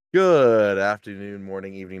Good afternoon,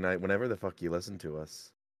 morning, evening, night, whenever the fuck you listen to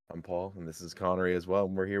us. I'm Paul, and this is Connery as well,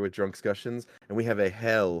 and we're here with Drunk Discussions, and we have a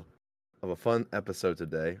hell of a fun episode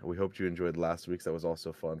today. We hoped you enjoyed last week's. That was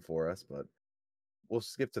also fun for us, but we'll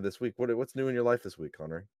skip to this week. What's new in your life this week,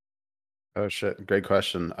 Connery? Oh shit, great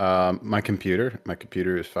question. My computer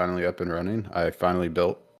is finally up and running. I finally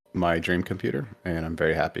built my dream computer, and I'm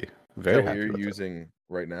very happy. Is that Very what you're happy with it. using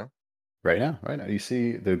right now? Right now, you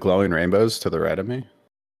see the glowing rainbows to the right of me.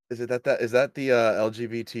 Is that the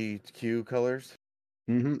LGBTQ colors?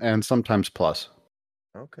 And sometimes plus.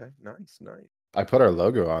 Okay, nice, nice. I put our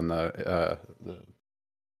logo on the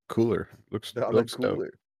cooler. Looks On the looks dope.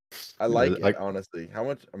 cooler. I Yeah, like it, like honestly. How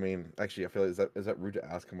much? I mean, actually, I feel like is that rude to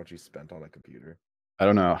ask how much you spent on a computer? I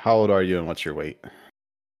don't know. How old are you and what's your weight?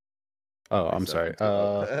 Oh, I'm sorry.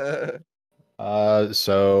 27 too. Oh.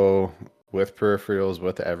 So with peripherals,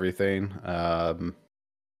 with everything,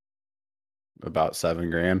 about 7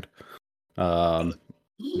 grand. Um,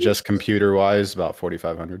 just computer wise, about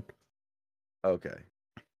 4,500. Okay.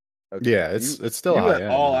 Okay. Yeah, You it's still you high went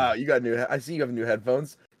end. all out. You got I see you have new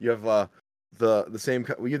headphones. You have the same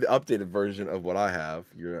well, you have the updated version of what I have.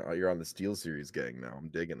 You're on the Steel Series gang now. I'm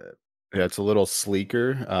digging it. Yeah, it's a little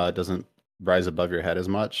sleeker. It doesn't rise above your head as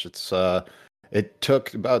much. It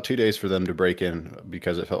took about 2 days for them to break in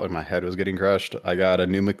because it felt like my head was getting crushed. I got a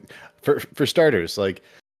new for starters, like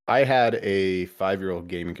I had a 5-year-old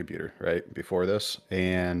gaming computer right before this,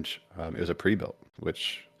 and it was a pre-built,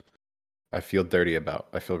 which I feel dirty about.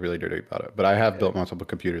 I feel really dirty about it. But I have Yeah. built multiple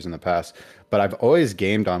computers in the past. But I've always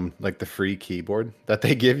gamed on like the free keyboard that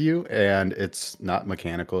they give you, and it's not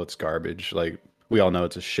mechanical. It's garbage. Like we all know,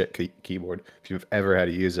 it's a shit keyboard if you've ever had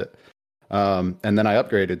to use it. And then I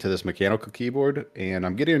upgraded to this mechanical keyboard, and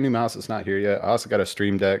I'm getting a new mouse. It's not here yet. I also got a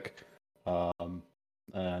Stream Deck, um,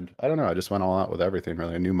 and I don't know. I just went all out with everything.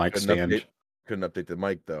 Really, a new mic Couldn't stand. update couldn't update the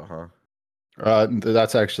mic though, huh?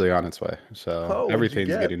 That's actually on its way. So Oh, what'd you everything's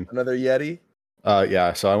get? getting. Another Yeti?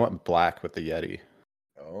 Yeah. So I went black with the Yeti.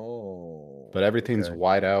 But Oh, everything's okay.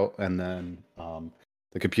 wide out, and then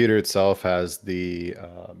the computer itself has the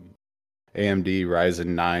AMD Ryzen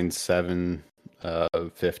 9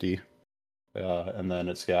 750, and then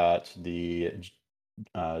it's got the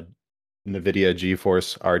uh, NVIDIA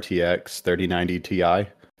GeForce RTX 3090 Ti You can go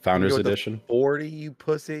Founders with the Edition. 40, you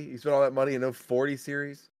pussy. You spent all that money in no 40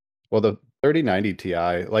 series? Well, the 3090 Ti,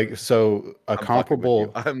 like, so a I'm fucking with you.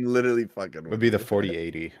 comparable I'm literally fucking would with be the you.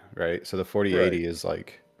 4080, right? So the Right. 4080 is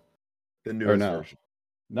like, The or newest no, version.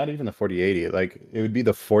 not even the 4080. Like it would be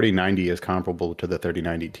the 4090 is comparable to the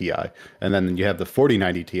 3090 Ti, and then you have the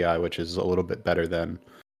 4090 Ti, which is a little bit better than.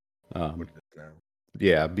 What Um, is it now?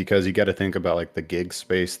 yeah, because you got to think about like the gig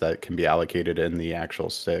space that can be allocated in the actual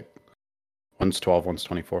stick. One's 12, one's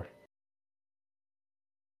 24.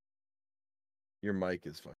 Your mic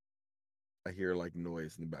is fucking. I hear like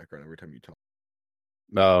noise in the background every time you talk.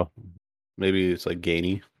 Oh, maybe it's like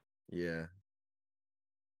gainy. Yeah.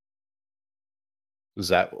 Is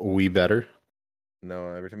that we better? No,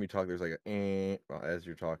 every time you talk, there's like a as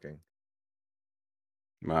you're talking.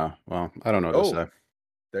 Wow. Well, I don't know what to Oh, say.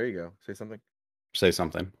 there you go. Say something. Say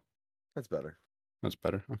something. That's better. That's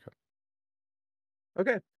better. Okay.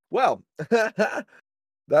 Okay. Well, that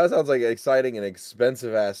sounds like an exciting and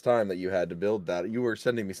expensive ass time that you had to build that. You were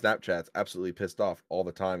sending me Snapchats absolutely pissed off all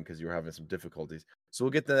the time because you were having some difficulties. So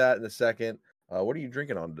we'll get to that in a second. What are you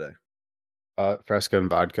drinking on today? Fresca and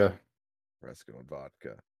vodka. Fresco and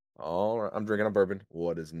vodka. All right. I'm drinking a bourbon.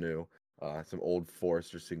 What is new? Some old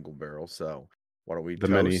Forester single barrel. So why don't we The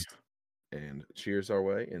many. toast and cheers our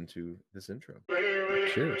way into this intro?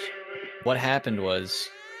 Cheers. What happened was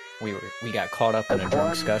we got caught up in a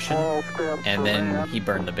drunk discussion, and then he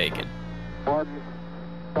burned the bacon. One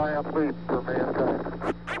giant leap for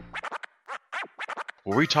mankind.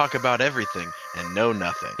 Where we talk about everything and know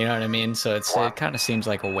nothing. You know what I mean? So it kind of seems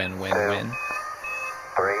like a win-win-win.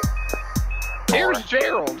 3. Here's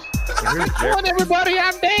Gerald. Telling everybody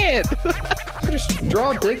I'm dead. Just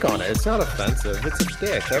draw a dick on it. It's not offensive. It's a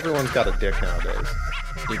dick. Everyone's got a dick nowadays.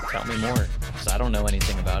 Dude, tell me more, because I don't know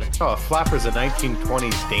anything about it. Oh, a flapper's a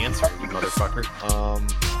 1920s dancer, you motherfucker.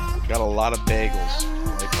 Got a lot of bagels.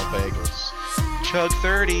 I like my bagels. Chug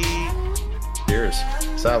 30. Cheers.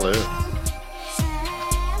 Salud.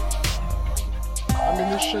 I mean,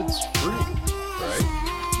 this shit's free,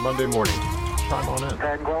 right? Monday morning. Chime on in.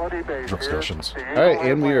 Tranquility Base here. Discussions. The All right,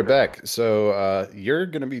 Eagle and we are Atlanta. back. So you're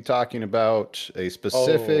going to be talking about a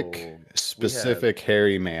specific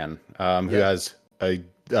hairy man who Yes. has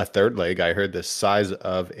a third leg. I heard the size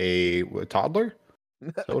of a toddler.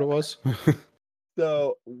 Is that what it was?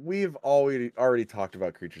 So we've already talked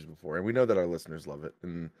about creatures before, and we know that our listeners love it.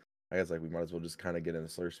 And I guess like we might as well just kind of get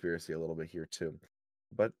into conspiracy a little bit here too.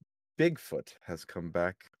 But Bigfoot has come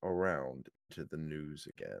back around to the news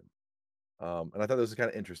again. And I thought this was kind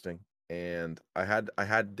of interesting, and I had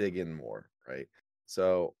to dig in more, right?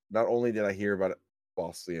 So not only did I hear about it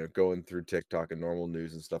whilst going through TikTok and normal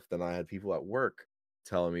news and stuff, then I had people at work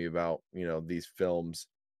telling me about these films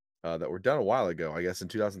that were done a while ago, I guess in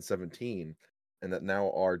 2017, and that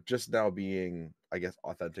now are just now being, I guess,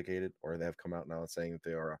 authenticated, or they have come out now saying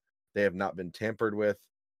that they have not been tampered with,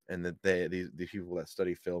 and that these people that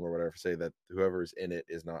study film or whatever say that whoever's in it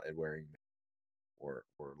is not wearing or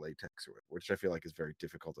latex or which I feel like is very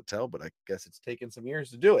difficult to tell, but I guess it's taken some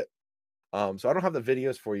years to do it. So I don't have the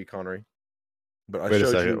videos for you, Connery, but I Wait a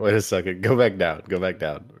showed second. you Wait a second. Go back down. Go back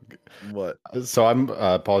down. what. So I'm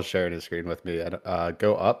Paul's sharing his screen with me, and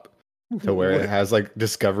go up to where it Wait, has like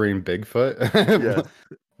discovering Bigfoot. yes.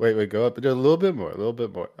 Wait, go up a little bit more, a little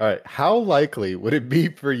bit more. All right. How likely would it be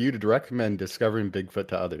for you to recommend discovering Bigfoot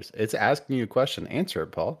to others? It's asking you a question. Answer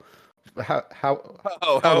it, Paul.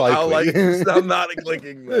 Oh, how likely? I'm not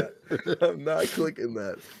clicking that. I'm not clicking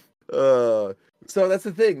that. So that's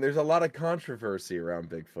the thing. There's a lot of controversy around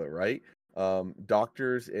Bigfoot, right?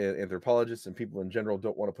 Doctors and anthropologists and people in general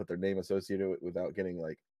don't want to put their name associated with it without getting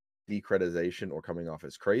like decreditization or coming off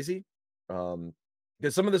as crazy.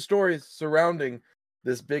 Because some of the stories surrounding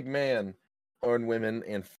this big man and women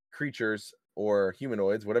and creatures or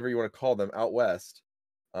humanoids, whatever you want to call them, out west.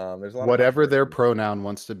 There's a lot of Whatever their controversy. pronoun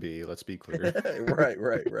wants to be. Let's be clear.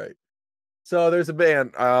 Right. So there's a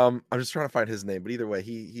band. I'm just trying to find his name, but either way,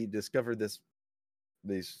 he discovered this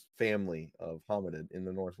family of hominid in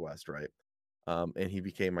the Northwest, right? And he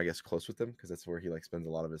became, I guess, close with them because that's where he like spends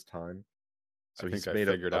a lot of his time. So I he's think I made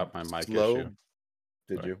figured out my mic slow. issue.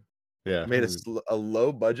 Did Sorry. you? Yeah. Made a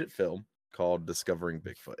low budget film called Discovering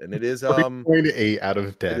Bigfoot, and it is 3.8 out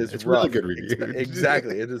of 10. it is It's rough. really good review.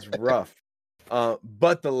 Exactly, it is rough.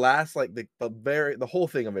 But the last like the whole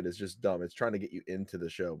thing of it is just dumb. It's trying to get you into the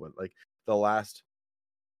show, but like the last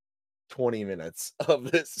 20 minutes of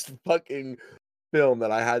this fucking film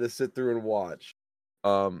that I had to sit through and watch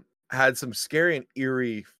had some scary and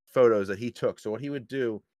eerie photos that he took. So what he would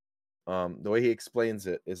do, the way he explains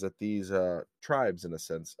it is that these tribes, in a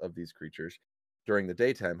sense, of these creatures during the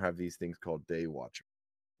daytime have these things called day watchers,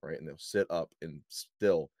 right? And they'll sit up and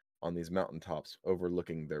still on these mountaintops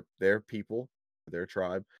overlooking their people, their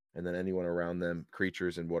tribe, and then anyone around them,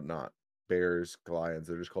 creatures and whatnot, bears, lions.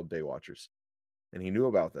 They're just called day watchers. And he knew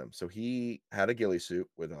about them, so he had a ghillie suit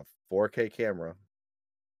with a 4K camera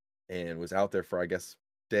and was out there for, I guess,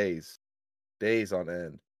 days on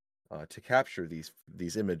end to capture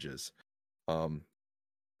these images. One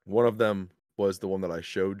of them was the one that I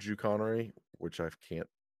showed you, Connery, which I can't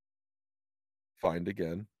find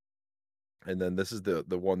again. And then this is the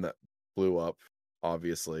one that blew up,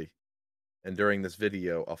 obviously. And during this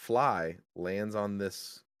video, a fly lands on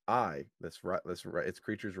this eye, its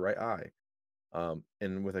creature's right eye.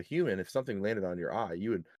 And with a human, if something landed on your eye,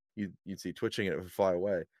 you'd see twitching and it would fly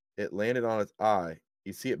away. It landed on its eye.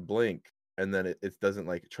 You see it blink, and then it doesn't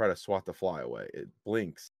like try to swat the fly away. It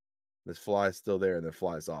blinks. This fly is still there and then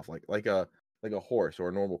flies off like a horse or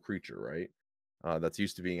a normal creature, right? That's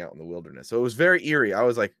used to being out in the wilderness. So it was very eerie. I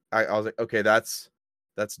was like, okay, that's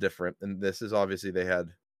different. And this is obviously they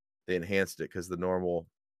enhanced it because the normal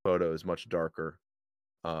photo is much darker.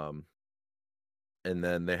 And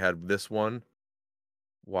then they had this one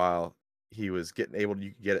while he was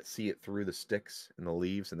you could see it through the sticks and the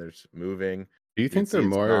leaves, and they're just moving. Do you think see they're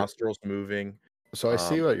its more? nostrils moving? So I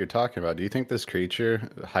see what you're talking about. Do you think this creature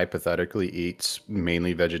hypothetically eats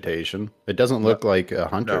mainly vegetation? It doesn't No, look like a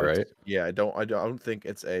hunter, right? Yeah, I don't think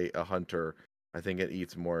it's a hunter. I think it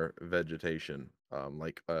eats more vegetation,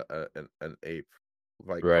 like an ape,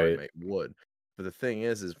 like Right. primate would. But the thing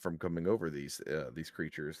is from coming over these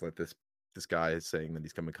creatures that this guy is saying that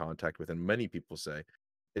he's come in contact with, and many people say,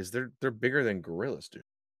 is they're bigger than gorillas, dude.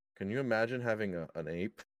 Can you imagine having an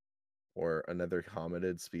ape or another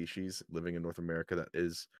hominid species living in North America that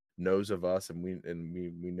knows of us and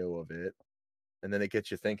we know of it? And then it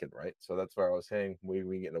gets you thinking, right? So that's where I was saying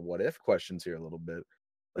we get into what if questions here a little bit.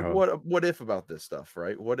 Like Oh. what if about this stuff,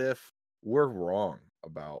 right? What if we're wrong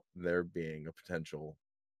about there being a potential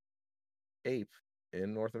ape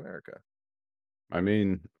in North America? I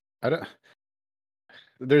mean, I don't.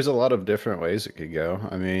 There's a lot of different ways it could go.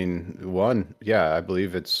 I mean, one, yeah, I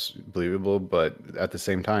believe it's believable, but at the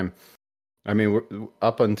same time, I mean,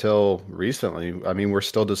 up until recently, I mean, we're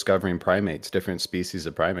still discovering primates, different species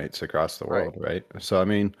of primates across the world, right? So, I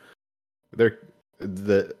mean, they're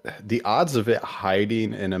the odds of it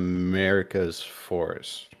hiding in America's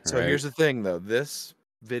forest. So right? here's the thing, though. This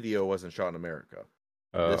video wasn't shot in America.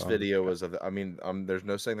 This Oh, video was of. I mean, there's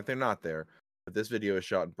no saying that they're not there, but this video is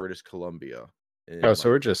shot in British Columbia. oh, In so like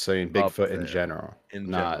we're just saying up Bigfoot in there, general, in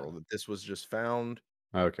not general, that this was just found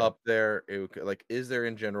okay. up there. Like, is there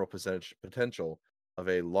in general potential of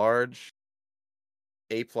a large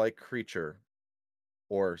ape-like creature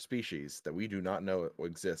or species that we do not know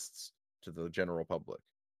exists to the general public?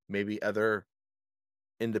 Maybe other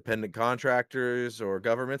independent contractors or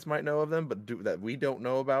governments might know of them, but that we don't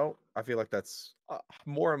know about. I feel like that's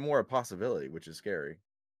more and more a possibility, which is scary.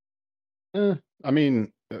 I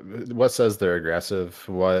mean, what says they're aggressive?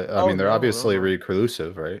 What I Oh mean, they're no, no, obviously no.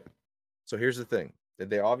 reclusive, right? So here's the thing: that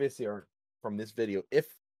they obviously are from this video. If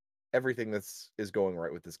everything is going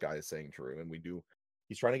right with this guy is saying true, and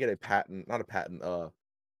he's trying to get a patent, not a patent,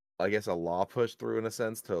 I guess a law pushed through in a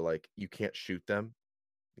sense to like you can't shoot them.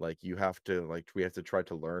 Like you have to we have to try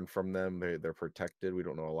to learn from them. They're protected. We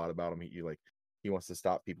don't know a lot about them. He wants to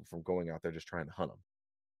stop people from going out there just trying to hunt them.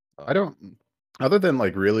 I don't, other than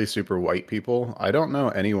like really super white people, I don't know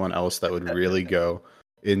anyone else that would really go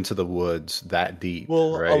into the woods that deep,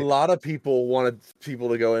 Well, a right? lot of people wanted people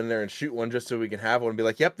to go in there and shoot one just so we can have one and be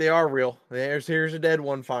like, "Yep, they are real. Here's a dead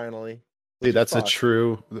one finally." See, Which is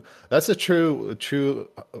fine. that's a true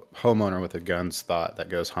homeowner with a gun's thought that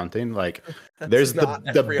goes hunting. Like, That's there's not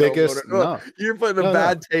the every homeowner. biggest No, no, you're putting a no, no.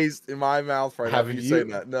 bad taste in my mouth right now. Have If you saying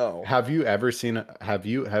you that, no. have you ever have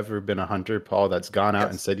you ever been a hunter, Paul, that's gone out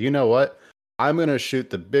and Yes. said, you know what? I'm gonna shoot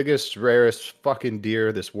the biggest, rarest fucking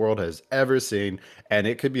deer this world has ever seen, and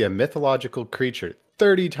it could be a mythological creature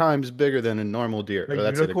 30 times bigger than a normal deer. A Oh,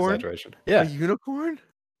 that's an unicorn? exaggeration. A Yeah. unicorn?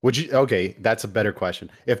 Would you okay, that's a better question.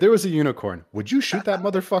 If there was a unicorn, would you shoot that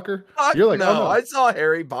motherfucker? Fuck You're like, oh no. no. I saw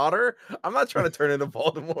Harry Potter. I'm not trying to turn into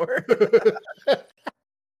Voldemort.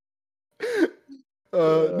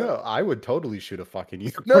 No, I would totally shoot a fucking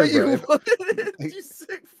No, unicorn, bro. you wouldn't. You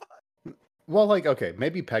sick fuck. Well, like, okay,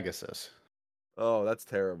 maybe Pegasus. Oh, that's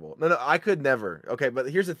terrible. No, I could never. Okay, but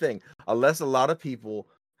here's the thing. Unless a lot of people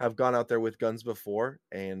have gone out there with guns before,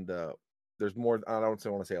 and there's more. I don't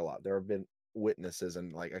want to say a lot. There have been witnesses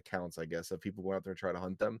and like accounts, I guess, of people going out there and try to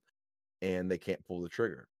hunt them, and they can't pull the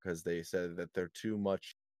trigger because they said that they're too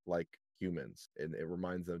much like humans, and it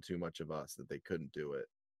reminds them too much of us that they couldn't do it.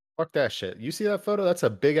 Fuck that shit. You see that photo? That's a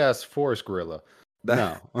big ass forest gorilla.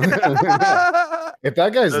 No. If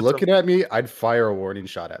that guy's That's looking at me, I'd fire a warning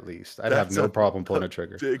shot at least. I'd have that's no a problem pulling a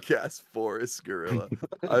trigger. big ass forest gorilla.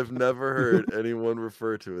 I've never heard anyone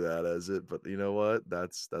refer to that as it, but you know what?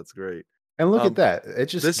 That's great. And look Um, at that. It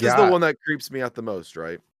just This is the one that creeps me out the most,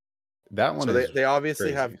 right? that one So is they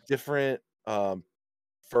obviously have crazy. different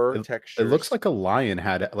fur It textures. looks like a lion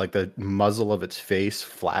had like the muzzle of its face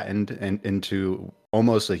flattened and into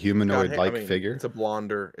almost a got humanoid hair. like figure. It's got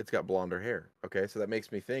blonder hair. Okay, so that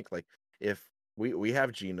makes me think like if we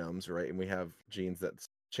have genomes, right, and we have genes that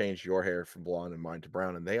change your hair from blonde and mine to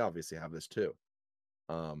brown, and they obviously have this too.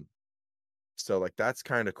 So like that's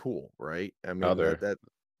kind of cool, right? I mean They're that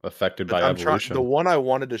affected but by I'm trying. The evolution. one I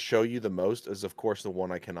wanted to show you the most is, of course, the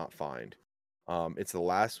one I cannot find. It's the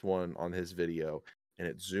last one on his video, and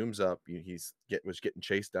it zooms up. Was getting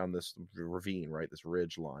chased down this ravine, right? This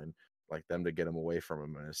ridge line, like them to get him away from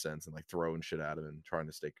him in a sense, and like throwing shit at him and trying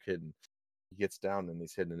to stay hidden. He gets down and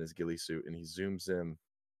he's hidden in his ghillie suit, and he zooms in,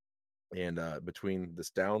 and between this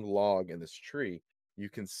downed log and this tree, you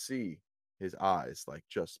can see his eyes, like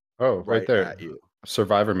just Oh, right right there. at you.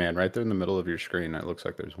 Survivor Man, right there in the middle of your screen. It looks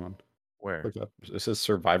like there's one. Where? Look up. It says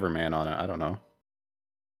Survivor Man on it. I don't know.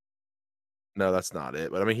 No, that's not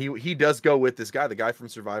it. But I mean, he does go with this guy, the guy from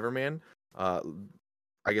Survivor Man.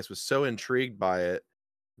 I guess was so intrigued by it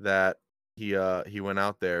that he went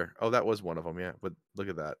out there. Oh, that was one of them, yeah. But look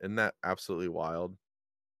at that. Isn't that absolutely wild?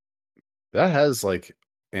 That has like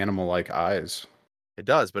animal like eyes. It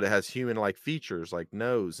does, but it has human-like features like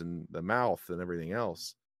nose and the mouth and everything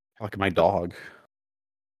else. Like my dog.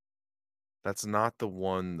 That's not the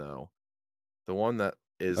one though. The one that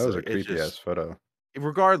is That was a it's creepy ass just photo.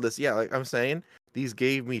 regardless, yeah, like I'm saying, these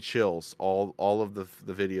gave me chills. All of the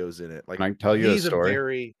videos in it. Like Can I tell you a he's a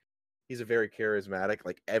story? very charismatic.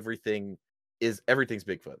 Like everything's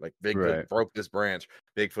Bigfoot. Like Bigfoot Right. broke this branch.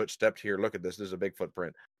 Bigfoot stepped here. Look at this. There's a Bigfoot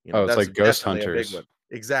print. You know, Oh, it's that's like ghost definitely a hunters. Bigfoot.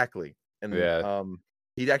 Exactly. And Yeah.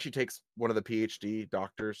 he actually takes one of the PhD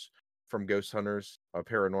doctors from Ghost Hunters,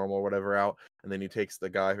 Paranormal or whatever out, and then he takes the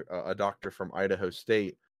guy, a doctor from Idaho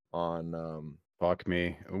State on Fuck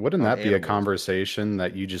me. Wouldn't on that be a animals. conversation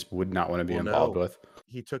that you just would not want to be Well, involved no. with?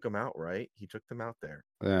 He took them out, right? He took them out there.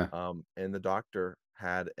 Yeah. And the doctor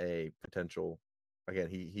had a potential. Again,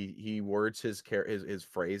 he words his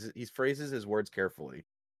phrases. He phrases his words carefully.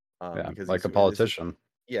 Yeah. Because Like a this is politician.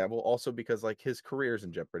 Yeah, well, also because like his career's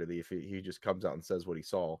in jeopardy if he just comes out and says what he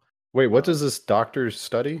saw. Wait, what Um, does this doctor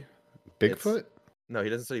study? It's Bigfoot? no, he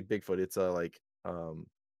doesn't study Bigfoot. It's a trying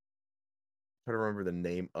to remember the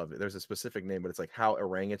name of it. There's a specific name, but it's like how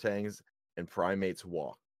orangutans and primates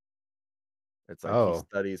walk. It's like he Oh,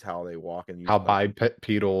 studies how they walk and how use like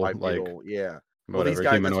bipedal, like bipedal. Yeah. Well, these whatever,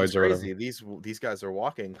 guys. That's what's humanoids or whatever. crazy. These guys are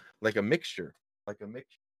walking like a mixture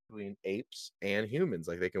between apes and humans.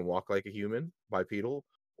 Like they can walk like a human, bipedal,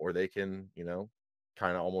 or they can,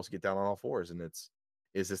 kind of almost get down on all fours. And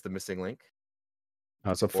is this the missing link?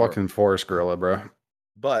 That's a Or fucking forest gorilla, bro.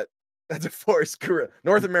 but that's a forest gorilla,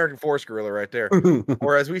 North American forest gorilla right there.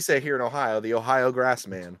 Or as we say here in Ohio, the Ohio grass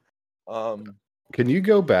man. Can you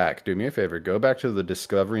go back? Do me a favor. Go back to the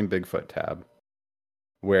Discovering Bigfoot tab,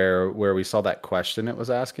 where we saw that question it was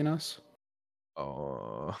asking us.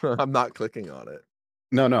 Oh, I'm not clicking on it.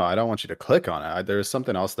 No, I don't want you to click on it. There's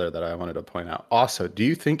something else there that I wanted to point out. Also, do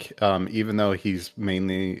you think, even though he's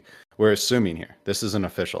mainly, we're assuming here, this isn't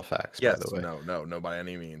official facts, Yes, by the way. no, by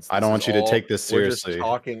any means. I don't want you to take this seriously. We're just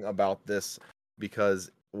talking about this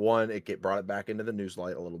because one, it brought it back into the news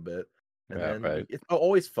light a little bit, and Yeah, then right. it's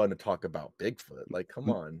always fun to talk about Bigfoot. Like, come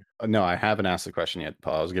on, No, I haven't asked the question yet,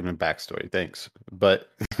 Paul. I was giving a backstory. Thanks. But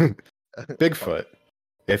Fine. Bigfoot,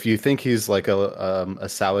 if you think he's like a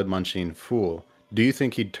salad munching fool, do you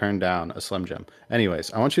think he'd turn down a Slim Jim?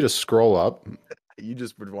 Anyways, I want you to scroll up. You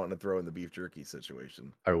just were wanting to throw in the beef jerky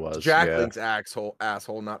situation. I was. Jack Yeah. Link's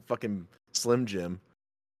asshole, not fucking Slim Jim.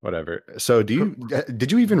 Whatever. So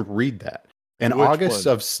did you even read that? In Which August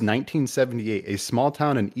one? of 1978, a small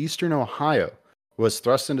town in eastern Ohio was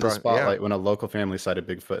thrust into the Right, spotlight yeah. when a local family sighted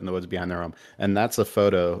Bigfoot in the woods behind their home. And that's a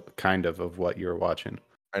photo kind of what you're watching.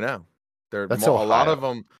 I know. That's a lot Ohio.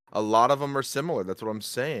 of them are similar. That's what I'm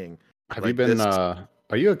saying. Have Like you been this-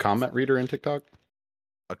 are you a comment reader in TikTok?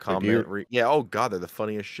 A comment. Yeah. Oh God, they're the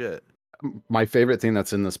funniest shit. My favorite thing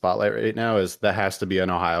that's in the spotlight right now is that has to be an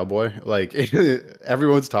Ohio boy. Like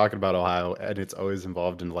everyone's talking about Ohio, and it's always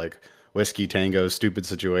involved in like whiskey tango, stupid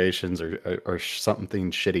situations, or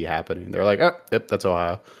something shitty happening. They're like, oh, yep, that's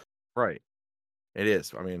Ohio. Right. It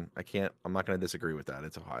is. I mean, I'm not going to disagree with that.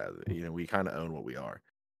 It's Ohio. We kind of own what we are.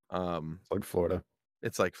 It's like Florida.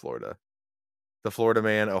 It's like Florida. The Florida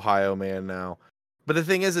man, Ohio man now. But the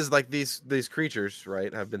thing is like these creatures,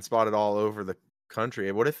 right, have been spotted all over the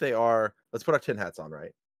country. What if they are? Let's put our tin hats on,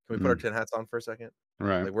 right? Can we put our tin hats on for a second?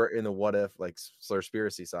 Right. Like we're in the what if, like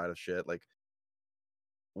conspiracy side of shit. Like,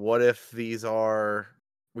 what if these are?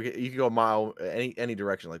 You could go a mile any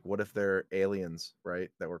direction. Like, what if they're aliens, right?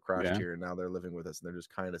 That were crashed here and now they're living with us and they're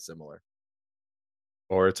just kind of similar.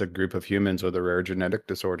 Or it's a group of humans with a rare genetic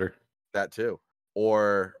disorder. That too.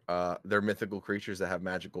 Or they're mythical creatures that have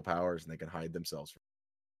magical powers and they can hide themselves.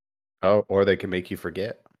 Oh, or they can make you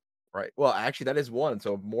forget. Right. Well, actually, that is one.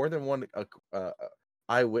 So more than one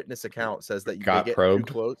eyewitness account says that Got they get probed?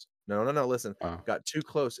 too close. No. Listen, Oh. got too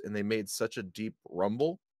close and they made such a deep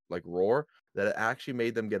rumble, like roar, that it actually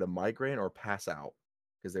made them get a migraine or pass out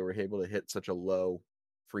because they were able to hit such a low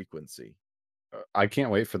frequency. I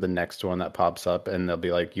can't wait for the next one that pops up, and they'll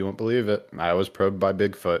be like, "You won't believe it. I was probed by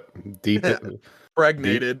Bigfoot, deep,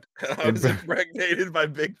 Pregnated. I was impregnated by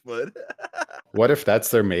Bigfoot. What if that's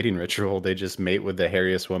their mating ritual? They just mate with the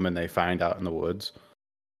hairiest woman they find out in the woods.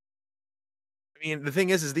 I mean, the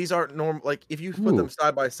thing is these aren't normal. Like, if you put them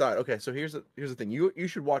side by side. Okay, so here's the thing. You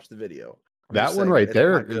should watch the video. That one right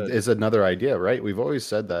there is another idea, right? We've always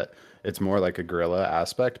said that it's more like a gorilla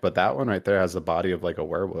aspect, but that one right there has the body of like a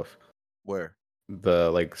werewolf. Where?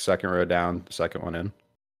 The like second row down, second one in.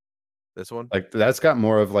 This one? Like that's got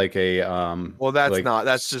more of like a Well, that's like not.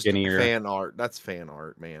 That's just skinnier fan art. That's fan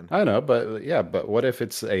art, man. I know, but yeah, but what if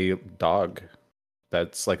it's a dog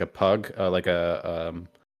that's like a pug, like a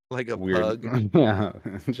weird pug? Yeah,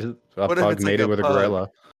 just a What if pug it's like mated a with pug? a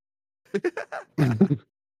gorilla.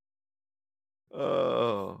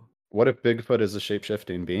 Oh. What if Bigfoot is a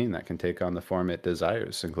shape-shifting being that can take on the form it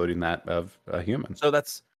desires, including that of a human? So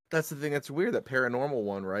that's the thing that's weird. That paranormal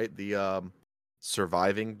one, right? The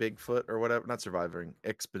surviving Bigfoot or whatever. Not surviving.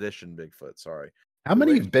 Expedition Bigfoot. Sorry. How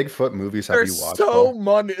many Bigfoot movies have you watched?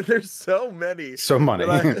 There's so many. So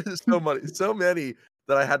many. So many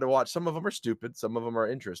that I had to watch. Some of them are stupid. Some of them are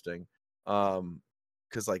interesting.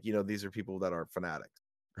 Because these are people that are fanatics.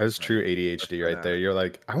 That's true ADHD right there. You're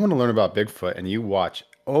like, I want to learn about Bigfoot, and you watch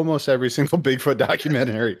almost every single Bigfoot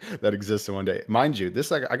documentary that exists in one day. Mind you,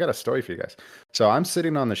 I got a story for you guys. So I'm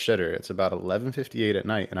sitting on the shitter. It's about 11:58 at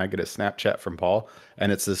night, and I get a Snapchat from Paul, and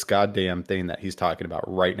it's this goddamn thing that he's talking about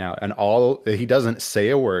right now. And he doesn't say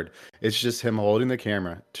a word. It's just him holding the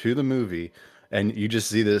camera to the movie, and you just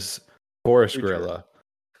see this forest gorilla.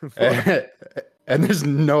 and there's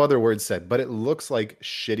no other words said, but it looks like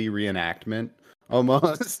shitty reenactment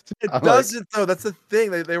almost. It I'm like, doesn't though. That's the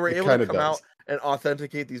thing. They were it able to kinda come out does. and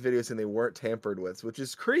authenticate these videos, and they weren't tampered with, which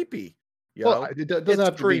is creepy. Well, Yo, it doesn't it's have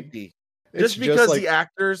to be. creepy. It's Just just because the like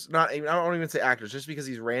actors, not even, I don't even say actors, just because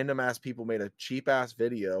these random ass people made a cheap ass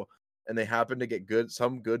video and they happen to get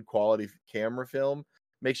some good quality camera film,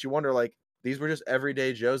 makes you wonder, like, these were just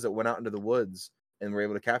everyday Joes that went out into the woods and were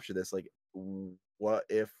able to capture this. Like, what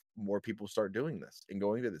if more people start doing this and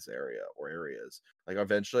going to this area or areas? Like,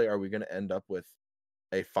 eventually, are we going to end up with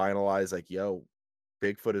a finalized, like, yo,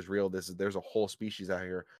 Bigfoot is real. There's a whole species out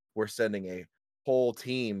here. We're sending a whole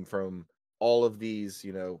team from all of these,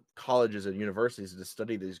 colleges and universities to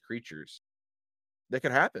study these creatures. That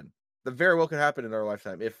could happen. That very well could happen in our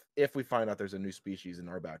lifetime if we find out there's a new species in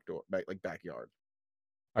our backyard.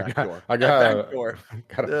 I Back got door. I Back got door.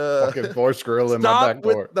 got a fucking forest gorilla in my Stop back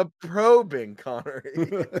with door. the probing,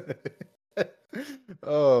 Connery.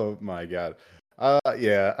 Oh my god.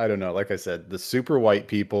 Yeah, I don't know. Like I said, the super white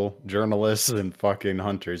people, journalists, and fucking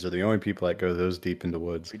hunters are the only people that go those deep into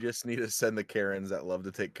woods. We just need to send the Karens that love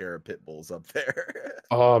to take care of pit bulls up there.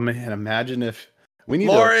 Oh man, imagine if we need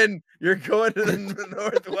to Lauren, you're going to the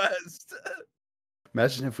Northwest.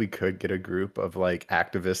 imagine if we could get a group of like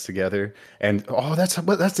activists together and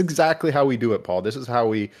that's exactly how we do it, Paul. This is how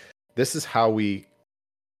we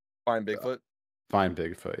Find Bigfoot. find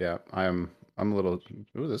Bigfoot. Yeah. I'm a little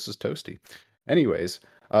ooh, this is toasty. Anyways,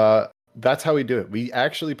 that's how we do it. We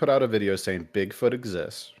actually put out a video saying Bigfoot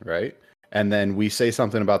exists, right? And then we say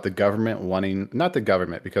something about the government wanting, not the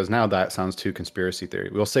government, because now that sounds too conspiracy theory.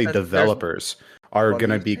 We'll say There's developers are funny going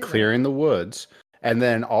to you be say that. clearing the woods, and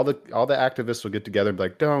then all the activists will get together and be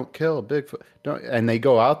like, "Don't kill Bigfoot," don't, and they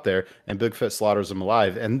go out there and Bigfoot slaughters them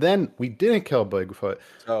alive. And then we didn't kill Bigfoot,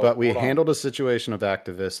 So, but we hold on. handled a situation of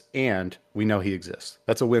activists, and we know he exists.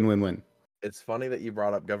 That's a win-win-win. It's funny that you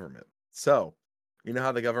brought up government. So, you know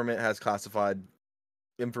how the government has classified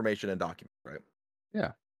information and documents, right?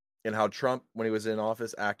 Yeah. And how Trump, when he was in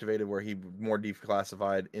office, activated where he more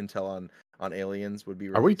declassified intel on aliens would be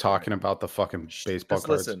Are we released, right? talking about the fucking baseball Just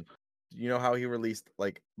cards? listen. You know how he released,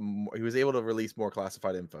 like, he was able to release more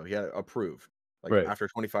classified info. He had it approved. Like, Right. after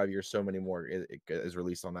 25 years, so many more it is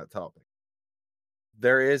released on that topic.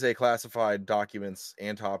 There is a classified documents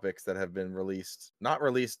and topics that have been released, not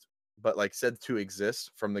released, but like said to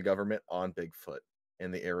exist from the government on Bigfoot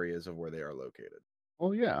in the areas of where they are located.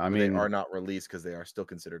 Well, yeah. I But mean, they are not released because they are still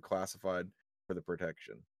considered classified for the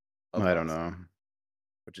protection of I don't us, know.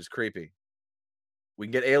 which is creepy. We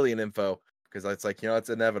can get alien info because it's like, it's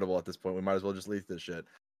inevitable at this point. We might as well just leak this shit.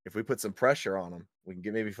 If we put some pressure on them, we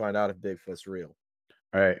can maybe find out if Bigfoot's real.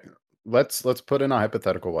 All right. Let's put in a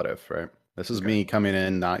hypothetical what if, right? This is Okay. me coming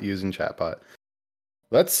in, not using chatbot.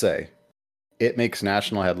 Let's say it makes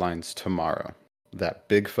national headlines tomorrow that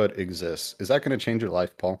Bigfoot exists. Is that going to change your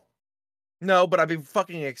life, Paul? No, but I'd be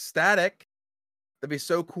fucking ecstatic. That'd be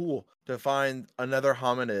so cool to find another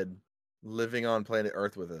hominid living on planet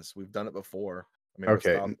Earth with us. We've done it before. I mean,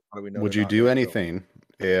 Okay. how do we know Would they're you not do no-kill? anything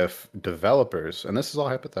if developers, and this is all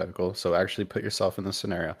hypothetical, so actually put yourself in this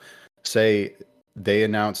scenario, say they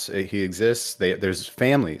announce he exists, there's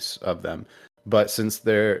families of them, but since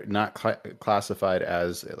they're not classified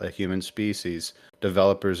as a human species,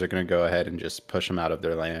 developers are going to go ahead and just push them out of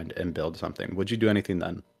their land and build something. Would you do anything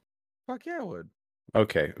then? Fuck yeah, I would.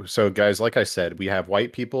 Okay, so guys, like I said, we have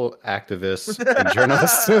white people, activists, and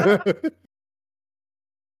journalists.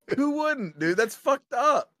 Who wouldn't, dude? That's fucked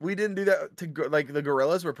up. We didn't do that to like the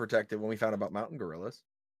gorillas were protected when we found about mountain gorillas.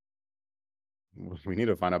 We need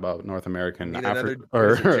to find out about North American We need another- African what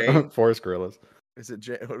is it, or Jane? forest gorillas. Is it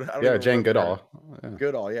Jane? Yeah, Jane Goodall. Yeah.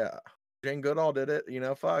 Goodall, yeah. Jane Goodall did it.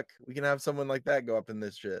 Fuck. We can have someone like that go up in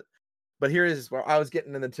this shit. But here is where I was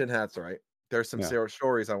getting in the tin hats, right? There's some Yeah.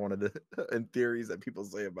 stories I wanted to and theories that people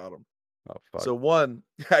say about them. Oh fuck. So one,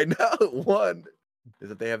 I know one is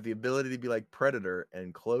that they have the ability to be like Predator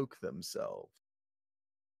and cloak themselves.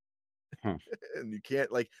 Hmm. And you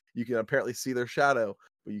can apparently see their shadow,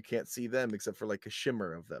 but you can't see them except for like a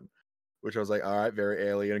shimmer of them. Which I was like, all right, very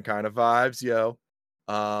alien kind of vibes, yo.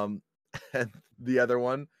 And the other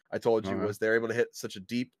one I told you Okay. was they're able to hit such a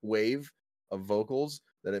deep wave of vocals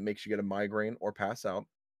that it makes you get a migraine or pass out.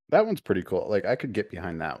 That one's pretty cool. Like I could get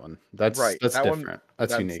behind that one. That's Right, That's that one- different.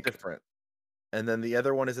 That's unique. Different. And then the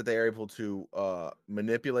other one is that they are able to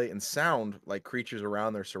manipulate and sound like creatures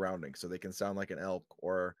around their surroundings. So they can sound like an elk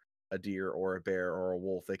or a deer or a bear or a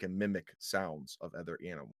wolf. They can mimic sounds of other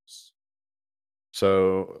animals.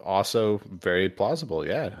 So also very plausible.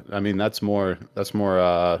 Yeah. I mean that's more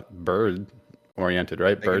bird oriented,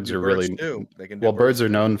 right? They can Birds do are really too. They can do well. Birds are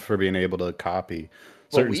too. known for being able to copy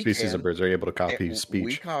Certain we species of can. birds are able to copy We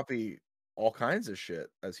speech. copy all kinds of shit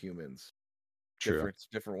as humans. True.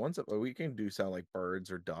 Different ones. We can do sound like birds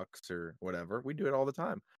or ducks or whatever. We do it all the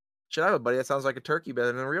time. Shit, I have a buddy that sounds like a turkey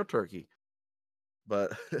better than a real turkey.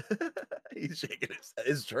 But he's shaking his head.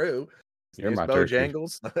 It's true. His You're name's my turkey.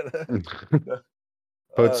 Bojangles.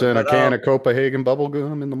 Puts in a but can of Copenhagen bubble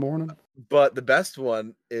gum in the morning. but the best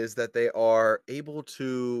one is that they are able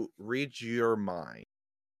to read your mind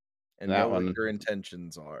and That know what one. your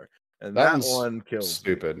intentions are. And That that one's one kills me.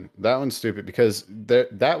 stupid. That one's stupid because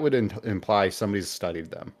that would imply somebody's studied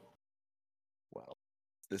them. Well,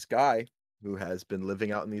 this guy who has been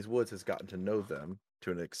living out in these woods has gotten to know them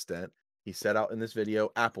to an extent. He set out in this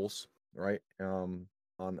video apples, right? On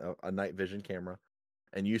a night vision camera,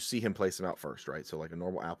 and you see him place them out first, right? So like a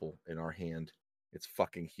normal apple in our hand, it's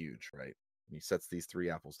fucking huge, right? And he sets these 3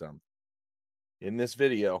 apples down. In this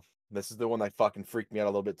video, this is the one that fucking freaked me out a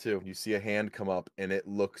little bit too. You see a hand come up and it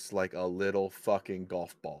looks like a little fucking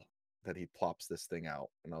golf ball that he plops this thing out.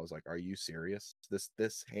 And I was like, are you serious?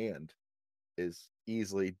 This hand is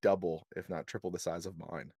easily double, if not triple the size of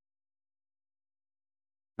mine.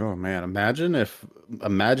 Oh man, imagine if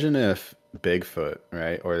Bigfoot,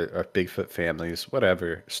 right, or Bigfoot families,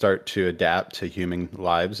 whatever, start to adapt to human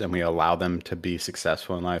lives and we allow them to be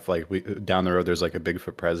successful in life. Like we down the road, there's like a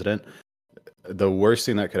Bigfoot president. The worst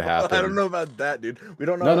thing that could happen. I don't know about that, dude. We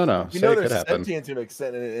don't know. No. We Say know it they're could happen. sentient to an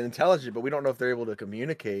extent and intelligent, but we don't know if they're able to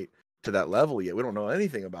communicate to that level yet. We don't know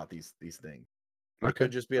anything about these things. It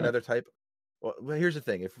could just be another type. Well, here's the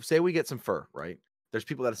thing: if say we get some fur, right? There's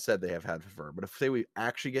people that have said they have had fur, but if say we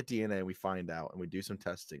actually get DNA and we find out and we do some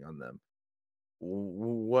testing on them,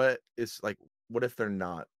 what if they're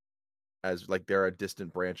not as like they're a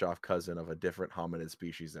distant branch off cousin of a different hominid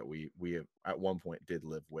species that we at one point did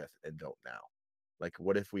live with and don't now? Like,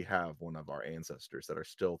 what if we have one of our ancestors that are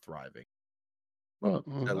still thriving Well,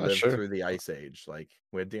 that lived sure. through the ice age? Like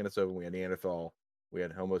we had Denisovan, we had Neanderthal, we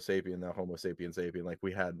had Homo sapien, now Homo sapien sapien. Like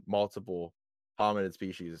we had multiple hominid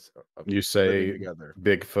species of You living say together.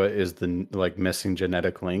 Bigfoot is the like missing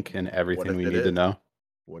genetic link in everything we need to know.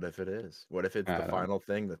 What if it is? What if it's the final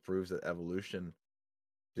thing that proves that evolution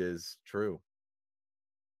is true?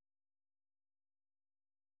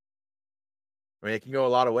 I mean, it can go a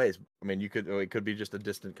lot of ways. I mean, it could be just a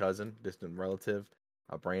distant cousin, distant relative,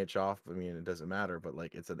 a branch off. I mean, it doesn't matter, but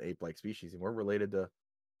like it's an ape-like species, and we're related to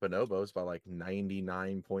bonobos by like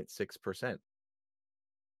 99.6%.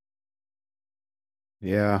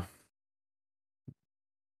 Yeah.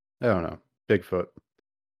 I don't know. Bigfoot.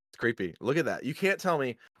 It's creepy. Look at that. You can't tell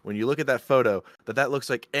me when you look at that photo that looks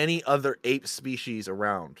like any other ape species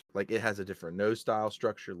around. Like it has a different nose style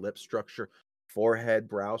structure, lip structure, forehead,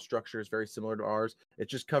 brow structure is very similar to ours. It's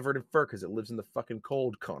just covered in fur because it lives in the fucking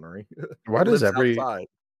cold, Connery. Why It does lives outside.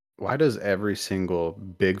 Why does every single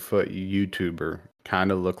Bigfoot YouTuber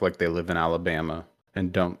kind of look like they live in Alabama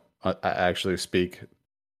and don't actually speak Well,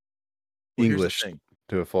 here's the English thing,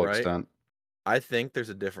 to a full right? extent? I think there's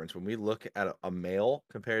a difference when we look at a male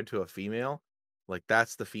compared to a female. Like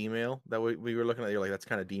that's the female that we were looking at. You're like, that's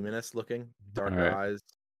kind of demoness looking, darker right. eyes,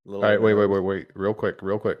 All right, wait, nose. real quick.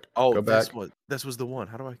 Oh, Go back. this was the one.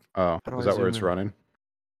 How do I? Oh, How do is I that where zoom it's in? running?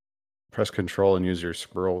 Press Control and use your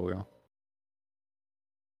scroll wheel.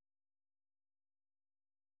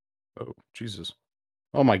 Oh, Jesus.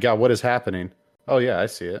 Oh my God, what is happening? Oh yeah, I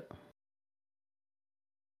see it.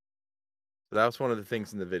 So that was one of the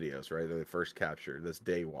things in the videos, right? That they first captured this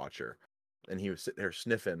day watcher, and he was sitting there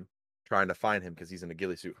sniffing, trying to find him because he's in a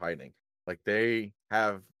ghillie suit hiding. Like they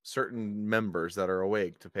have certain members that are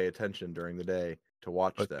awake to pay attention during the day to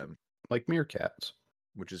watch them, Like meerkats.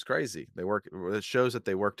 which is crazy. They work. It shows that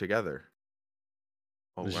they work together.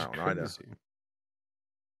 Oh This is wow, I know. crazy.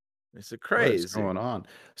 It's What is crazy. going on?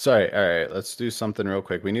 Sorry, all right, let's do something real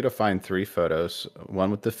quick. We need to find 3 photos.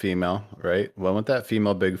 One with the female, right? One with that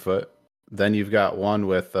female Bigfoot. Then you've got one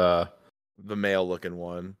with The male looking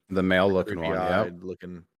one, the male looking one, yeah. creepy-eyed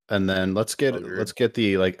looking. And then let's get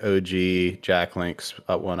the like OG Jack Links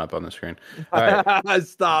one up on the screen. All right.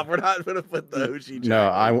 Stop. We're not gonna put the OG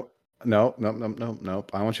Jack. No,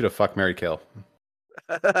 nope. I want you to fuck Mary Kill.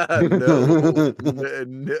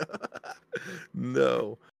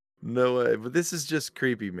 No way. But this is just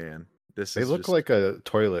creepy, man. They look like a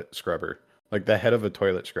toilet scrubber, like the head of a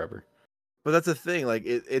toilet scrubber. But that's the thing. Like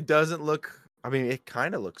it doesn't look. I mean, it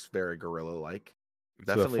kind of looks very gorilla-like.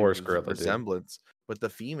 Definitely forest gorilla, dude. resemblance. But the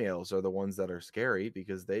females are the ones that are scary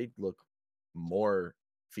because they look more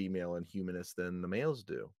female and humanist than the males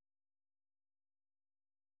do.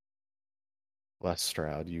 Les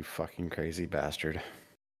Stroud, you fucking crazy bastard.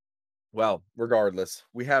 Well, regardless,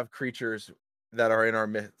 we have creatures that are in our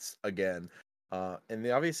midst again. And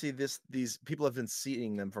obviously these people have been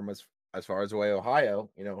seeing them from as far as away Ohio,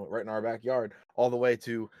 right in our backyard, all the way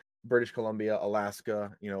to British Columbia,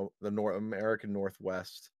 Alaska, the North American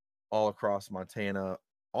Northwest, all across Montana,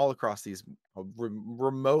 all across these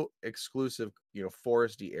remote, exclusive,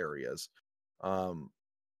 foresty areas.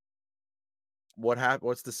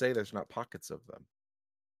 What's to say there's not pockets of them?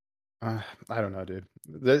 I don't know, dude.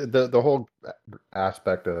 The whole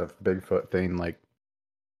aspect of Bigfoot thing, like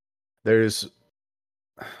there's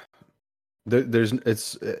there's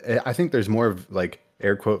it's I think there's more of like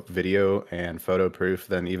air quote video and photo proof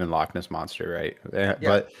than even Loch Ness monster, right? Yeah.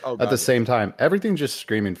 But Oh, at the God, yeah. same time, everything's just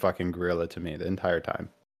screaming fucking gorilla to me the entire time.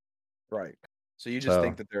 Right. So you just So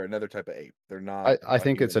think that they're another type of ape. They're not I a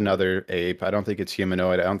think it's humanoid. another ape. I don't think it's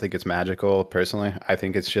humanoid. I don't think it's magical, personally. I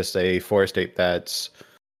think it's just a forest ape that's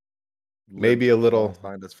maybe a little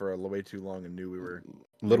alongside us for way too long and knew we were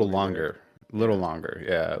longer. Little Yeah. longer.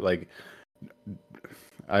 Yeah. Like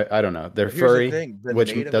I don't know. They're But here's the furry, thing: the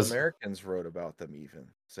which Native does Americans wrote about them. Even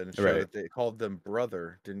said it showed right. that they called them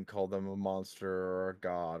brother, didn't call them a monster or a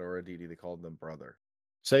god or a deity. They called them brother.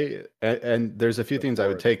 Say and there's a few The things I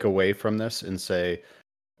would forest. take away from this and say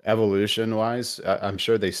evolution wise, I'm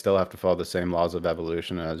sure they still have to follow the same laws of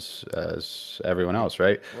evolution as everyone else,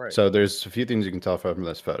 right? Right. So there's a few things you can tell from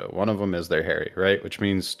this photo. One of them is they're hairy, right? Which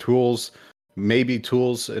means tools, maybe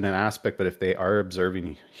tools in an aspect, but if they are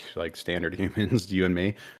observing like standard humans, you and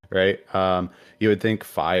me, right? You would think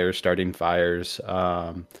fire, starting fires,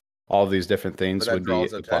 all these different But things that would be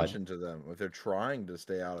draws applied. attention to them if they're trying to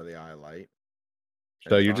stay out of the eye light.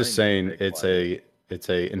 So and you're just trying to saying stay it's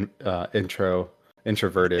a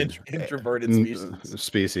introverted introverted species.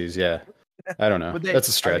 species, yeah. I don't know. But That's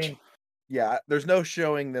a stretch. Yeah, there's no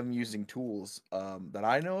showing them using tools that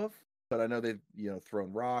I know of, but I know they've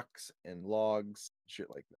thrown rocks and logs, shit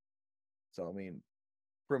like that. So I mean,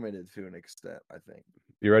 primitive to an extent, I think.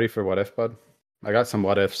 You ready for what if, bud? I got some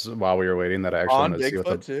what ifs while we were waiting that I actually On wanted to see what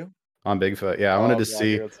Bigfoot too. on Bigfoot. Yeah, Oh God,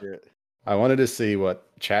 here, let's hear it. I wanted to see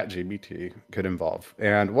what ChatGPT could involve.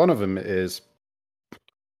 And one of them is,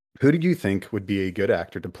 who do you think would be a good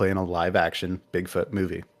actor to play in a live action Bigfoot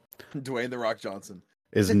movie? Dwayne the Rock Johnson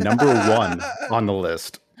Is number one on the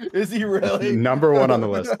list. Is he really Number one on the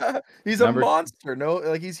list. He's a monster. No,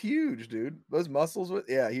 like he's huge, dude. Those muscles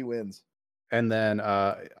he wins. And then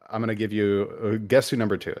I'm gonna give you guess who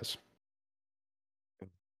number two is.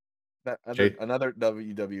 Another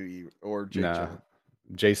WWE or Jake Jones.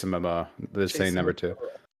 Jason Momoa. They're saying number two.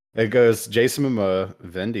 It goes Jason Momoa,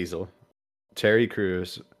 Vin Diesel, Terry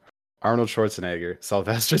Crews, Arnold Schwarzenegger,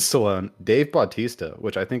 Sylvester Stallone, Dave Bautista,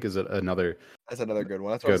 which I think is another. That's another good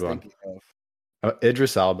one. That's what I was thinking of.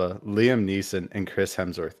 Idris Elba, Liam Neeson, and Chris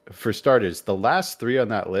Hemsworth. For starters, the last three on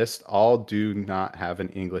that list all do not have an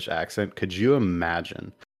English accent. Could you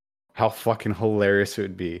imagine how fucking hilarious it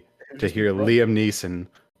would be to hear Liam Neeson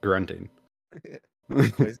grunting?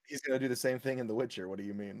 He's gonna do the same thing in The Witcher. What do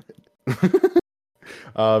you mean?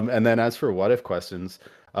 And then as for what if questions,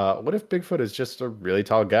 what if Bigfoot is just a really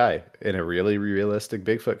tall guy in a really realistic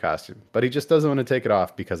Bigfoot costume, but he just doesn't want to take it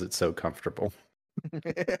off because it's so comfortable?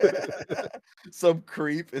 Some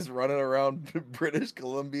creep is running around British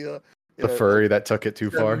Columbia. The furry that took it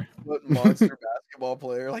too far. Monster basketball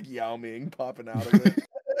player like Yao Ming popping out of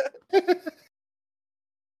it.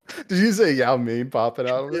 Did you say Yao Ming popping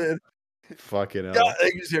out of it? Fucking hell.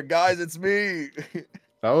 You just hear, guys, it's me.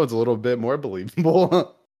 That was a little bit more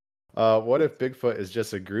believable. What if Bigfoot is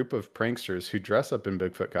just a group of pranksters who dress up in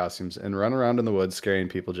Bigfoot costumes and run around in the woods scaring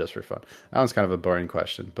people just for fun? That one's kind of a boring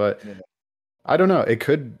question, but I don't know. It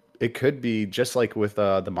could be just like with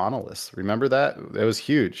the monoliths. Remember that? It was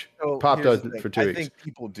huge. Popped out for 2 weeks. I think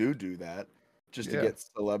people do that just to get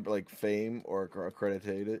fame or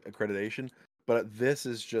accreditation. But this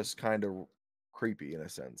is just kind of creepy in a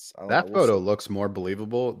sense. That photo looks more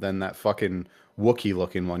believable than that fucking Wookiee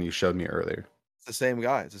looking one you showed me earlier. It's the same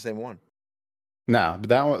guy. It's the same one. No, but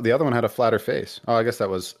that one, the other one had a flatter face. Oh, I guess that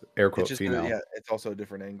was air quote female. Yeah, it's also a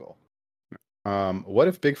different angle. What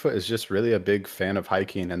if Bigfoot is just really a big fan of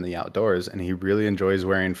hiking and the outdoors, and he really enjoys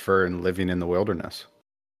wearing fur and living in the wilderness?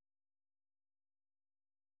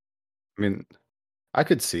 I mean, I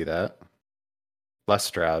could see that. Les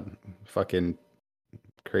Stroud, fucking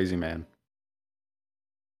crazy man.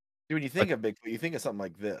 Dude, when you think of Bigfoot, you think of something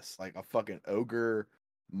like this, like a fucking ogre,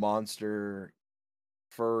 monster,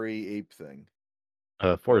 furry ape thing.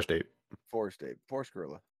 Forest ape. Forest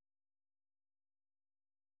gorilla.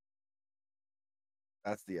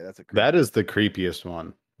 That's that is the creepiest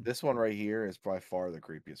one. This one right here is by far the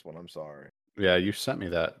creepiest one. I'm sorry. Yeah, you sent me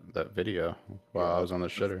that video while I was on the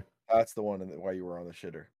shitter. That's the one why you were on the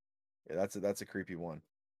shitter. Yeah, that's a creepy one.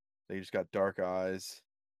 They just got dark eyes.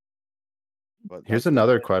 But Here's that's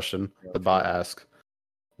another it. question Yeah, the bot true. asks.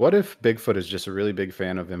 What if Bigfoot is just a really big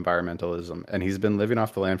fan of environmentalism and he's been living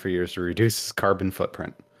off the land for years to reduce his carbon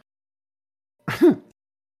footprint?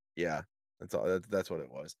 Yeah, that's all. That's what it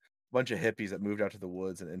was. Bunch of hippies that moved out to the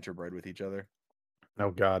woods and interbred with each other.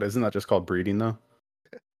 Oh God, isn't that just called breeding though?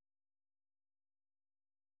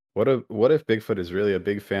 What if Bigfoot is really a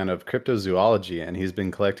big fan of cryptozoology and he's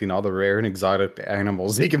been collecting all the rare and exotic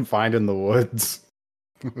animals he can find in the woods?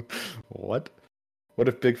 What? What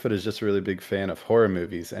if Bigfoot is just a really big fan of horror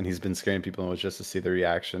movies and he's been scaring people just to see the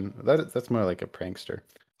reaction? That's more like a prankster.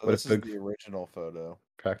 So What this if is big the original photo.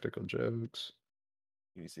 practical jokes?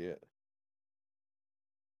 Can you see it?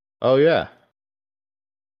 Oh yeah.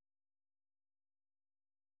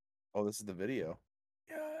 Oh, this is the video.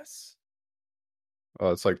 Yes.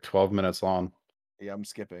 Oh, it's like 12 minutes long. Yeah, I'm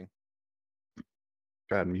skipping.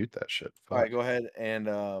 God, mute that shit. All right, Fuck. go ahead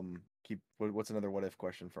and keep. What's another what if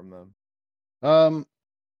question from them? Um,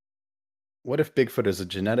 what if Bigfoot is a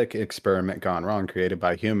genetic experiment gone wrong created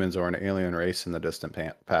by humans or an alien race in the distant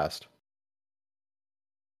past? Ooh,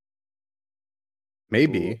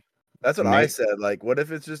 Maybe. that's what I May said. Like, what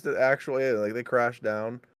if it's just an actual alien? Like they crash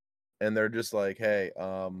down, and they're just like, "Hey,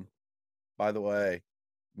 by the way,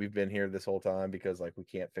 we've been here this whole time because like we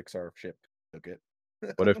can't fix our ship. Took it."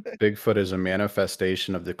 What if Bigfoot is a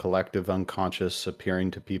manifestation of the collective unconscious appearing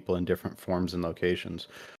to people in different forms and locations?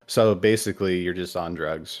 So basically, you're just on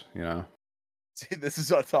drugs, you know? See, this is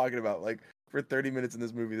what I'm talking about. Like for 30 minutes in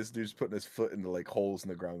this movie, this dude's putting his foot into like holes in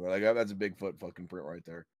the ground. We're like, oh, that's a Bigfoot fucking print right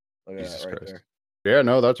there. Look at Jesus that right Christ. there. Yeah,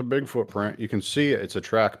 no, that's a big footprint. You can see it. It's a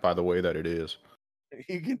track by the way that it is.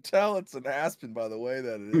 You can tell it's an aspen by the way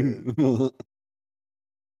that it is.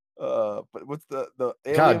 But what's the God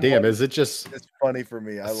alien damn, one? is it just It's funny for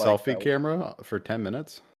me. a I like that selfie one. camera for 10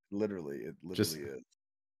 minutes? Literally, it Just- literally is.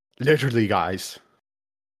 Literally, guys.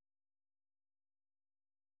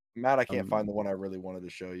 Matt, I can't find the one I really wanted to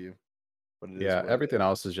show you, but it is. Yeah, what it everything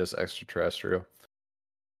else is just extraterrestrial.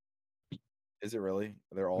 is. It really?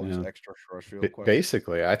 They're all just Yeah. extraterrestrial questions.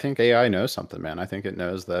 Basically, I think AI knows something, man. I think it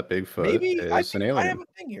knows that Bigfoot Maybe I is an think I have alien.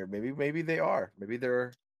 a thing here. Maybe they are. Maybe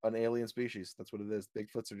they're an alien species. That's what it is.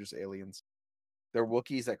 Bigfoots are just aliens. They're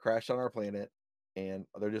Wookiees that crashed on our planet, and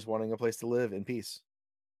they're just wanting a place to live in peace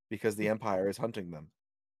because the Empire is hunting them.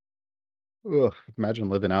 Ugh, imagine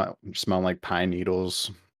living out smelling like pine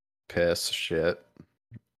needles, piss, shit,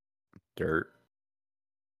 dirt.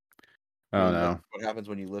 I Oh mean, no. that's what happens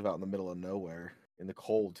when you live out in the middle of nowhere in the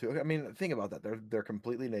cold too. I mean, think about that. They're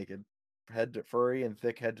completely naked, head to furry and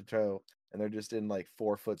thick head to toe, and they're just in like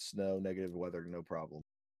 4 foot snow, negative weather, no problem.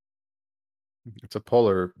 It's a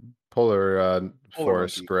polar Polar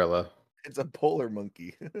forest monkey. gorilla. It's a polar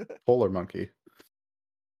monkey. Polar monkey.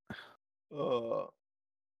 Oh,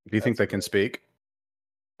 Do you think that's they can great. speak?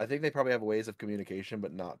 I think they probably have ways of communication,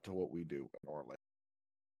 but not to what we do normally.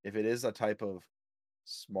 If it is a type of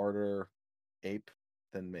smarter ape,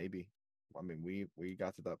 then maybe. I mean, we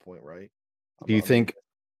got to that point, right? Do you think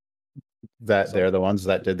that Some- they're the ones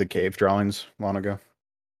that did the cave drawings long ago?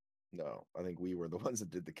 No, I think we were the ones that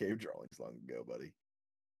did the cave drawings long ago, buddy.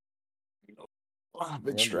 Big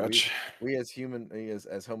Remember, stretch. We as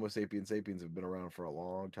as Homo sapiens sapiens have been around for a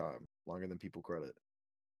long time, longer than people credit.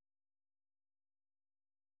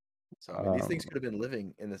 So I mean, these things could have been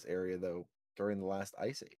living in this area though during the last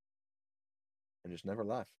ice age, and just never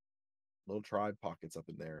left. Little tribe pockets up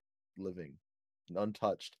in there, living,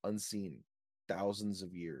 untouched, unseen, thousands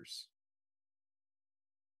of years.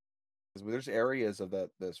 Because there's areas of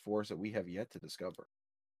this forest that we have yet to discover.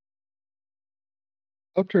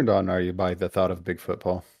 How turned on are you by the thought of Bigfoot,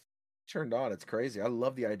 Paul? Turned on, it's crazy. I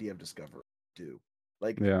love the idea of discovery. Do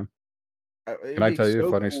like Yeah. it'd Can I be tell you a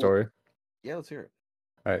so funny cool- story? Yeah, let's hear it.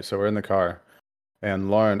 All right, so we're in the car,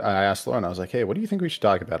 and I asked Lauren, I was like, "Hey, what do you think we should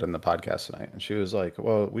talk about in the podcast tonight?" And she was like,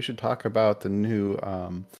 "Well, we should talk about the new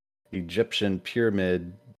Egyptian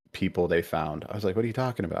pyramid people they found." I was like, "What are you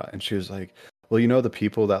talking about?" And she was like, "Well, you know the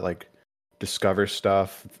people that like discover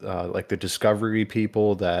stuff, like the discovery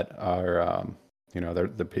people that are,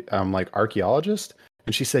 I'm like archaeologist."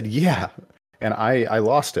 And she said, "Yeah." And I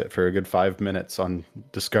lost it for a good 5 minutes on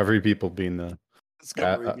discovery people being the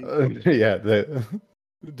Discovery. yeah, the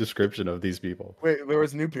description of these people. Wait, there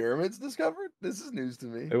was new pyramids discovered? This is news to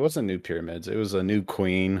me. It wasn't new pyramids. It was a new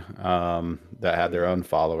queen that had their own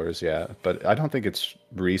followers. Yeah, but I don't think it's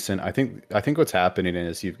recent. I think what's happening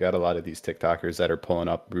is you've got a lot of these TikTokers that are pulling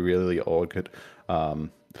up really old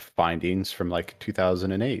findings from like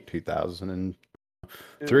 2008,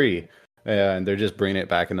 2003, and they're just bringing it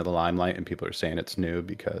back into the limelight, and people are saying it's new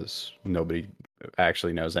because nobody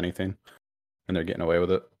actually knows anything, and they're getting away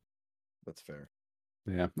with it. That's fair.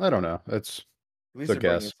 Yeah, I don't know. It's At least So they're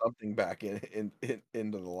bringing guess. something back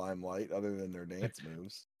into the limelight other than their dance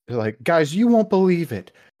moves. they're like, guys, you won't believe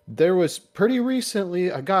it. There was pretty recently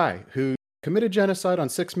a guy who committed genocide on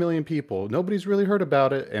 6 million people. Nobody's really heard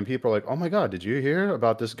about it. And people are like, oh my God, did you hear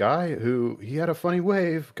about this guy who he had a funny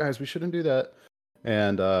wave? Guys, we shouldn't do that.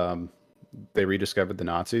 And they rediscovered the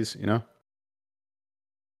Nazis, you know?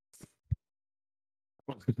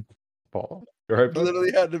 Paul, you all right, I bud?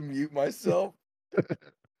 literally had to mute myself.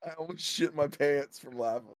 I almost shit my pants from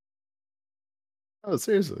laughing. Oh,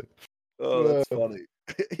 seriously. Oh, that's funny.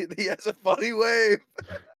 He has a funny wave.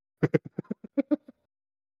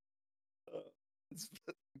 It's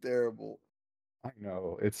terrible. I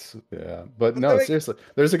know. It's, yeah. But But no, then seriously.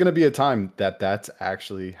 There's going to be a time that that's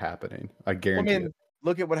actually happening. I I guarantee mean, it.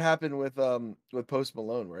 look at what happened with Post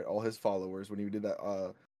Malone, right? All his followers when he did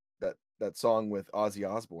that song with Ozzy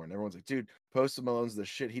Osbourne. Everyone's like, dude, Post Malone's the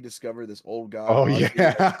shit. He discovered this old guy. Oh, Ozzy.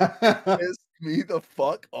 yeah. Pissed me the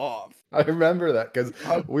fuck off. I remember that because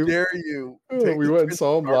How dare you take we the went and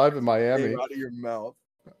saw him Prince live in Darkness Miami. name out of your mouth.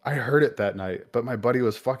 I heard it that night, but my buddy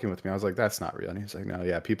was fucking with me. I was like, that's not real. And he's like, no,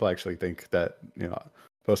 yeah, people actually think that,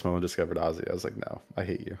 Post Malone discovered Ozzy. I was like, no, I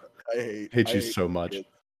hate you. I Hate you hate so much. it.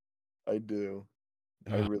 I do.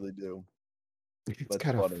 I really do. It's That's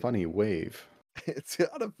got funny. a funny wave. It's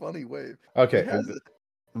got a funny wave. Okay, It has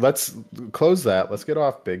let's close that. Let's get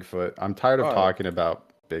off Bigfoot. I'm tired of All right. talking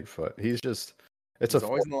about Bigfoot. He's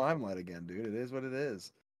always in the limelight again, dude. It is what it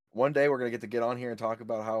is. One day we're gonna get on here and talk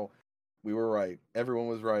about how we were right. Everyone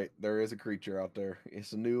was right. There is a creature out there.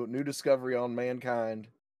 It's a new discovery on mankind.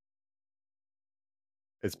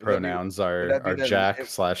 Its Would that be- pronouns are that be then-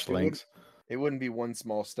 Jack/Lynx. It wouldn't be one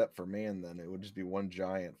small step for man then. It would just be one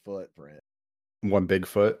giant footprint. One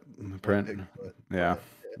Bigfoot print. Bigfoot. Yeah.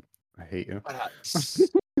 I hate you. Ah,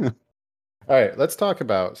 All right, let's talk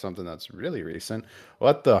about something that's really recent.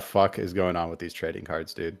 What the fuck is going on with these trading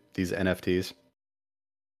cards, dude? These NFTs.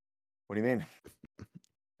 What do you mean?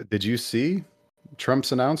 Did you see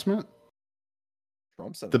Trump's announcement?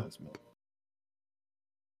 Trump's announcement.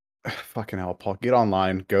 Fucking hell, Paul. Get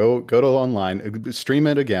online. Go to online. Stream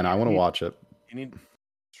it again. I want to watch it. You need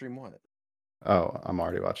stream what? Oh, I'm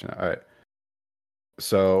already watching it. All right.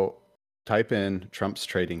 So type in Trump's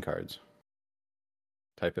trading cards.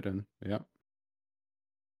 Type it in. Yeah.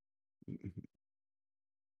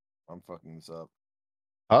 I'm fucking this up.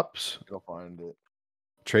 Ups. Go find it.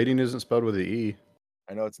 Trading isn't spelled with an E.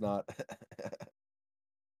 I know it's not.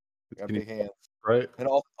 Got Can you- big hands. Right. And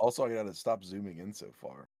also I gotta stop zooming in so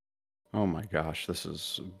far. Oh my gosh, this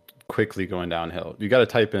is quickly going downhill. You got to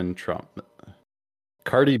type in Trump.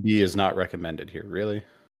 Cardi B is not recommended here, really.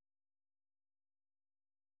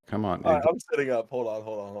 Come on, dude. I'm setting up. Hold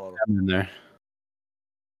on. I'm in there.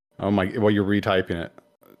 Oh my! Well, you're retyping it.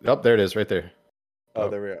 Oh, there it is, right there. Oh,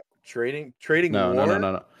 there we go. Trading No,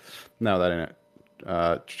 war. No, that ain't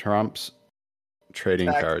it. Trump's trading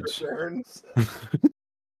Tax cards. returns.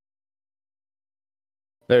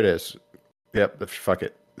 There it is. Yep. Fuck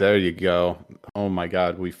it. There you go. Oh my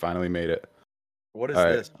God, we finally made it. What is All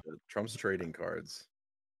right. this? Trump's trading cards.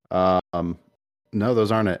 No,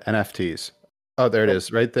 those aren't it. NFTs. Oh, there it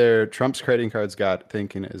is, right there. Trump's trading cards got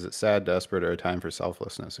thinking: is it sad, desperate, or a time for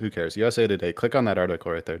selflessness? Who cares? USA Today. Click on that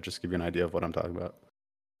article right there. Just to give you an idea of what I'm talking about.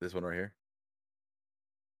 This one right here.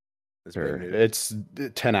 This Sure. big news?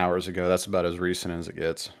 It's 10 hours ago. That's about as recent as it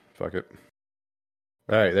gets. Fuck it.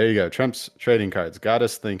 All right, there you go. Trump's trading cards got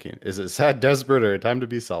us thinking: is it sad, desperate, or a time to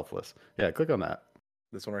be selfless? Yeah, click on that.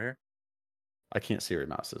 This one right here. I can't see where your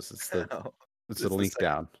mouse is. It's the Oh, it's this the is link the second.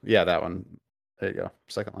 down. Yeah, that one. There you go.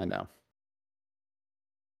 Second line down.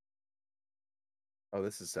 Oh,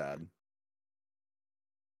 this is sad.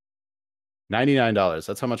 $99.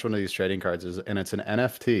 That's how much one of these trading cards is, and it's an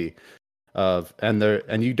NFT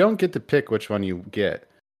and you don't get to pick which one you get,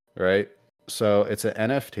 right? So it's an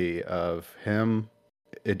NFT of him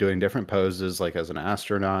doing different poses, like as an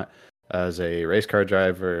astronaut, as a race car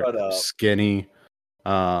driver, Shut up. skinny.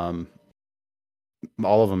 All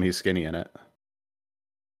of them, he's skinny in it.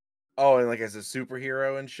 Oh, and like as a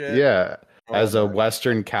superhero and shit. Yeah, Oh, as a nice.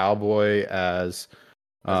 Western cowboy, as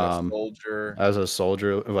As a soldier. as a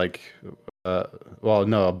soldier, like, well,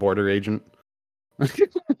 no, a border agent.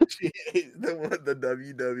 the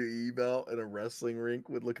WWE belt and a wrestling rink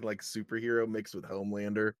with looking like superhero mixed with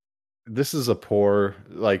Homelander. This is a poor,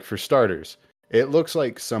 like, for starters, it looks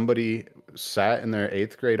like somebody sat in their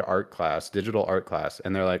 8th grade art class, digital art class,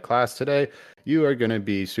 and they're like, class, today you are going to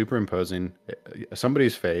be superimposing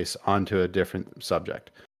somebody's face onto a different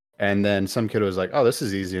subject. And then some kid was like, oh, this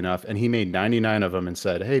is easy enough. And he made 99 of them and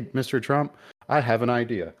said, hey, Mr. Trump, I have an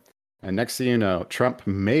idea. And next thing you know, Trump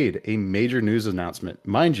made a major news announcement.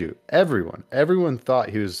 Mind you, everyone thought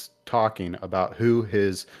he was talking about who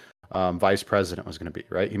his vice president was going to be,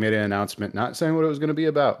 right? He made an announcement not saying what it was going to be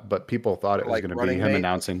about, but people thought it was Like going to be running him mate?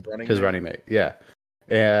 announcing Running his mate? running mate. Yeah.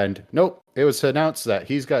 And nope, it was announced that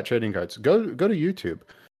he's got trading cards. Go to YouTube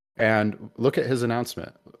and look at his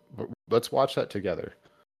announcement. Let's watch that together.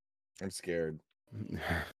 I'm scared.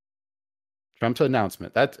 Trump's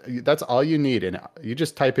announcement. That's all you need, and you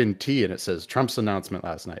just type in T and it says Trump's announcement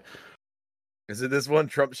last night. Is it this one?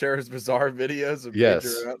 Trump shares bizarre videos of Yes.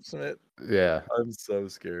 major announcement? Yeah. I'm so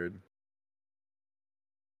scared.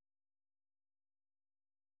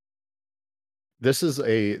 This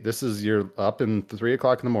is you're up in 3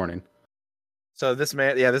 o'clock in the morning. So this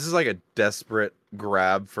man, yeah, this is like a desperate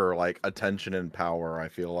grab for like attention and power, I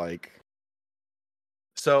feel like.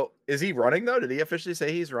 So is he running though? Did he officially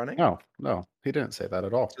say he's running? No, he didn't say that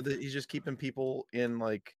at all. So he's just keeping people in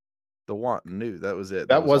like the want news. That was it.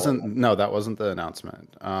 That was all- wasn't the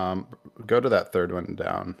announcement. Go to that third one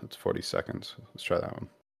down. It's 40 seconds. Let's try that one.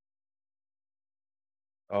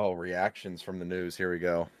 Oh, reactions from the news. Here we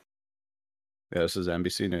go. Yeah, this is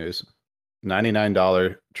NBC News.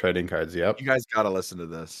 $99 trading cards. Yep. You guys got to listen to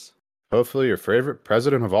this. Hopefully your favorite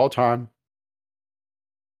president of all time.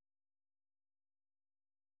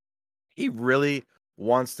 He really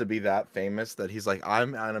wants to be that famous that he's like,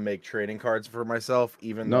 I'm gonna make trading cards for myself,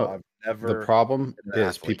 even No, though I've never. The problem been an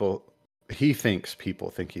is athlete. he thinks people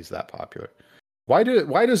think he's that popular. Why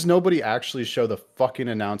does nobody actually show the fucking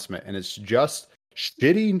announcement and it's just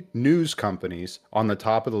shitty news companies on the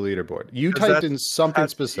top of the leaderboard? You 'Cause typed in something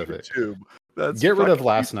That's specific. YouTube. That's Get rid of fucking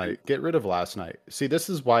last YouTube. night. Get rid of last night. See, this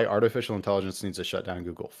is why artificial intelligence needs to shut down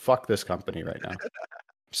Google. Fuck this company right now.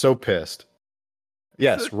 So pissed.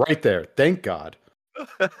 Yes, right there. Thank God.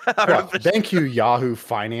 Fuck. Artificial- Thank you, Yahoo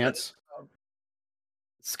Finance.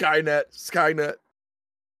 Skynet.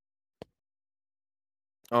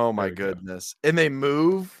 Oh my There we go. goodness. And they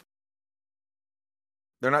move.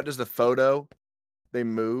 They're not just a photo. They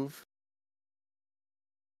move.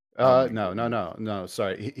 Oh my No.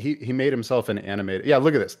 Sorry. He made himself an animated. Yeah,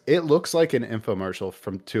 look at this. It looks like an infomercial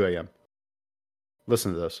from 2 a.m.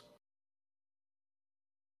 Listen to this.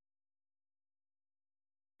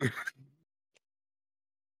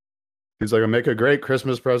 He's like, I'll make a great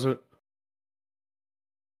Christmas present.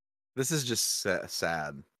 This is just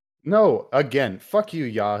sad. No, again, fuck you,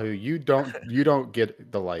 Yahoo. You don't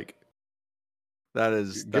get the like. That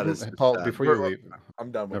is Give him- just Paul, sad. before you We're- leave.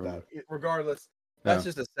 I'm done with Never that. Regardless, that's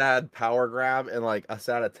Yeah. just a sad power grab and like a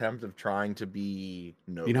sad attempt of trying to be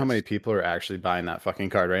noticed. You know how many people are actually buying that fucking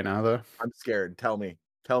card right now, though? I'm scared. Tell me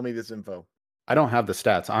this info. I don't have the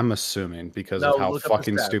stats. I'm assuming because No, of how look up the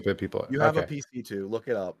fucking stats. stupid people are. You have a Okay. PC too. Look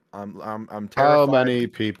it up. I'm terrified. How many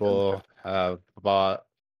people have bought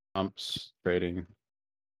Trump's trading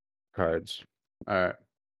cards? All right.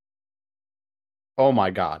 Oh my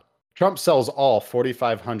God. Trump sells all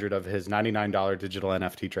 4,500 of his $99 digital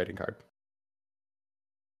NFT trading card.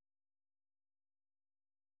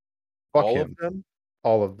 Fuck all him. of them?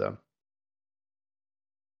 All of them.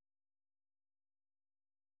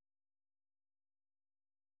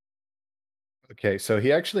 Okay, so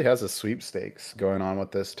he actually has a sweepstakes going on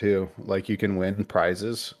with this too. Like you can win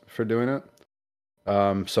prizes for doing it.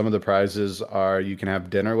 Some of the prizes are you can have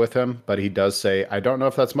dinner with him, but he does say, I don't know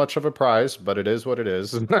if that's much of a prize, but it is what it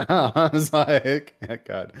is. I was like,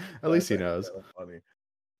 God, at least he knows. That's funny.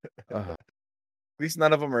 Uh, At least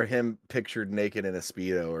none of them are him pictured naked in a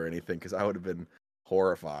Speedo or anything, because I would have been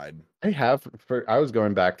horrified. I was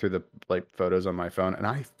going back through the like photos on my phone, and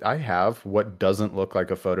I have what doesn't look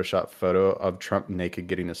like a Photoshop photo of Trump naked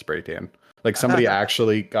getting a spray tan. Like somebody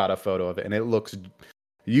actually got a photo of it, and it looks.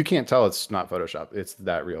 You can't tell it's not Photoshop. It's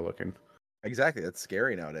that real looking. Exactly. That's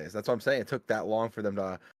scary nowadays. That's what I'm saying. It took that long for them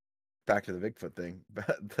to back to the Bigfoot thing.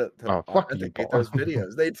 to Oh, fuck you, authenticate Paul. those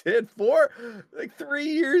videos. They did 3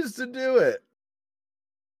 years to do it.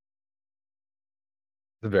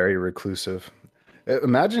 Very reclusive.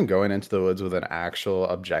 Imagine going into the woods with an actual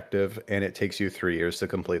objective, and it takes you 3 years to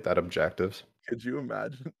complete that objective. Could you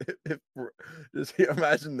imagine just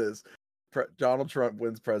imagine this? Donald Trump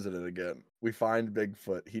wins president again. We find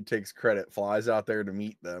Bigfoot. He takes credit, flies out there to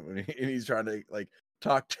meet them, and he's trying to like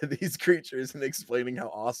talk to these creatures and explaining how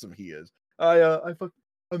awesome he is.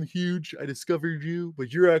 I'm huge. I discovered you,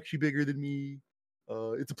 but you're actually bigger than me.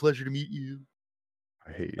 It's a pleasure to meet you.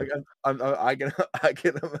 I hate you. Like I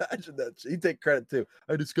can imagine that. He take credit too.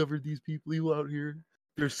 I discovered these people out here.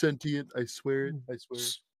 They're sentient. I swear it. I swear.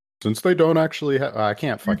 Since they don't actually have, I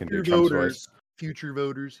can't fucking do Trump's voice. Future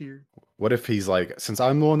voters here. What if he's like, since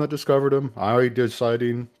I'm the one that discovered them, I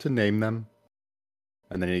deciding to name them.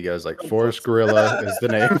 And then he goes like, Forest Gorilla is the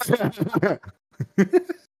name.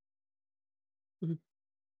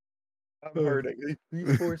 I'm hurting.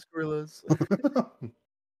 These forest gorillas.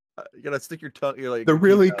 You gotta stick your tongue. You're like They're your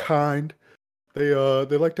really teeth out. kind. They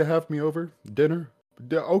like to have me over. Dinner.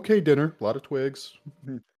 Okay, dinner. A lot of twigs.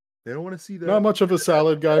 They don't want to see that. Not much of a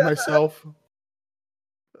salad guy myself.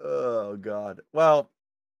 Oh God. Well,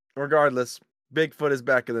 regardless, Bigfoot is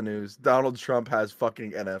back in the news. Donald Trump has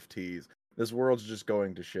fucking NFTs. This world's just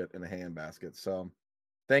going to shit in a handbasket. So,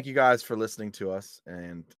 thank you guys for listening to us.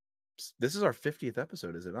 And this is our 50th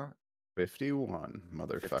episode, is it not? 51,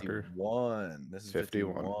 motherfucker. 51. This is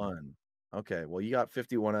 51. 51. Okay, well, you got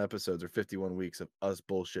 51 episodes or 51 weeks of us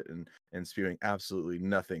bullshit and spewing absolutely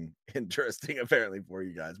nothing interesting, apparently, for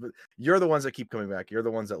you guys. But you're the ones that keep coming back. You're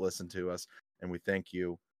the ones that listen to us, and we thank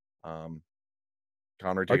you. Connor,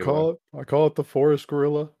 I take it away. call it the Forest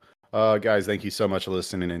Gorilla. Guys, thank you so much for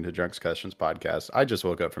listening into Drunk Discussions podcast. I just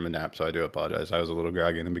woke up from a nap, so I do apologize. I was a little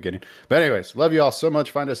groggy in the beginning. But anyways, love you all so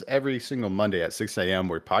much. Find us every single Monday at 6 a.m.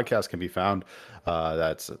 where podcasts can be found.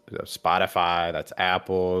 That's Spotify, that's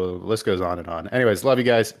Apple, the list goes on and on. Anyways, love you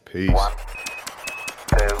guys. Peace.